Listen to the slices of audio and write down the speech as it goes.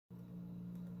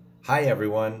Hi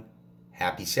everyone,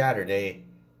 happy Saturday.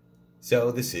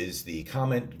 So this is the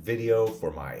comment video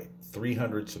for my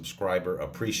 300 subscriber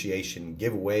appreciation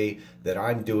giveaway that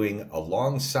I'm doing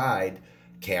alongside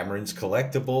Cameron's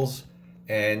Collectibles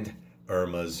and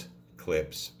Irma's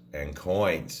Clips and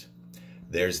Coins.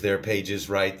 There's their pages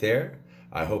right there.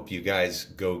 I hope you guys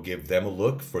go give them a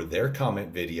look for their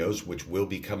comment videos, which will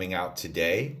be coming out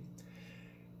today.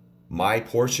 My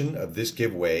portion of this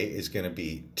giveaway is going to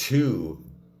be two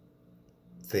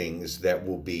things that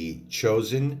will be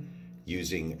chosen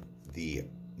using the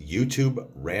YouTube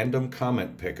random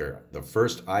comment picker. The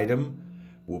first item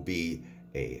will be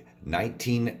a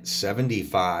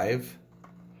 1975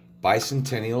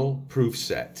 bicentennial proof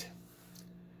set.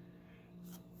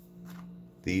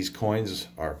 These coins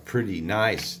are pretty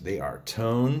nice. They are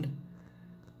toned.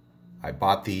 I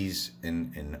bought these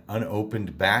in an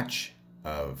unopened batch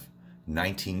of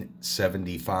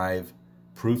 1975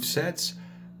 proof sets.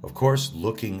 Of course,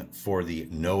 looking for the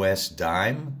no S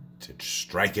dime to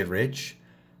strike it rich,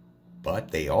 but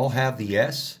they all have the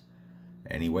S.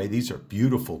 Anyway, these are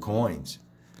beautiful coins.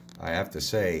 I have to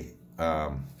say,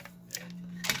 I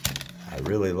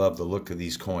really love the look of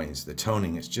these coins. The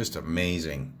toning is just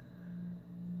amazing.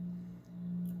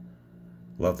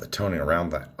 Love the toning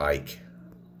around that Ike.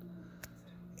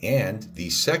 And the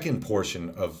second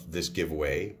portion of this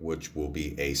giveaway, which will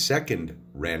be a second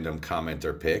random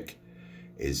commenter pick,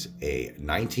 is a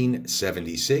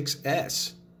 1976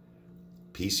 S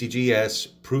PCGS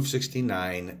Proof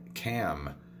 69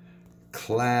 Cam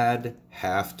clad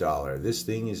 $50. This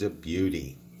thing is a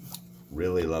beauty.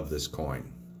 Really love this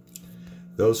coin.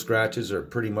 Those scratches are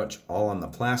pretty much all on the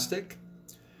plastic.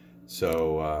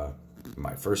 So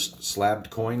my first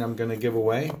slabbed coin I'm going to give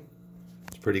away.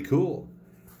 It's pretty cool.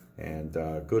 And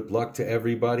good luck to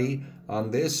everybody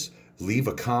on this. Leave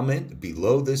a comment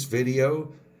below this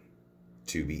video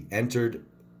to be entered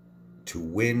to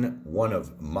win one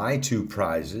of my two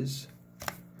prizes.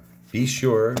 Be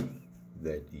sure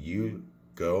that you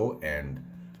go and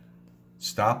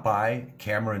stop by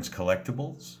Cameron's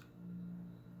Collectibles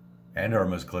and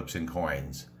Irma's Clips and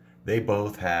Coins. They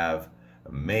both have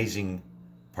amazing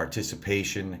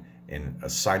participation in a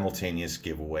simultaneous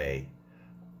giveaway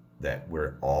that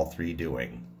we're all three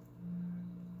doing.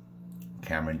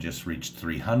 Cameron just reached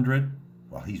 300.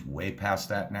 Well, he's way past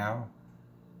that now.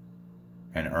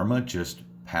 And Irma just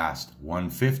passed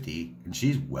 150, and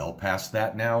she's well past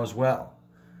that now as well.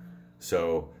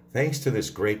 So thanks to this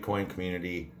great coin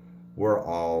community, we're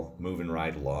all moving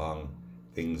right along.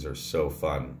 Things are so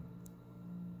fun.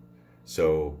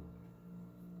 So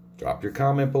drop your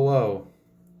comment below.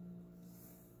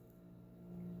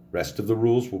 Rest of the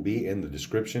rules will be in the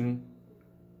description.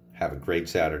 Have a great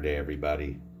Saturday,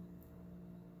 everybody.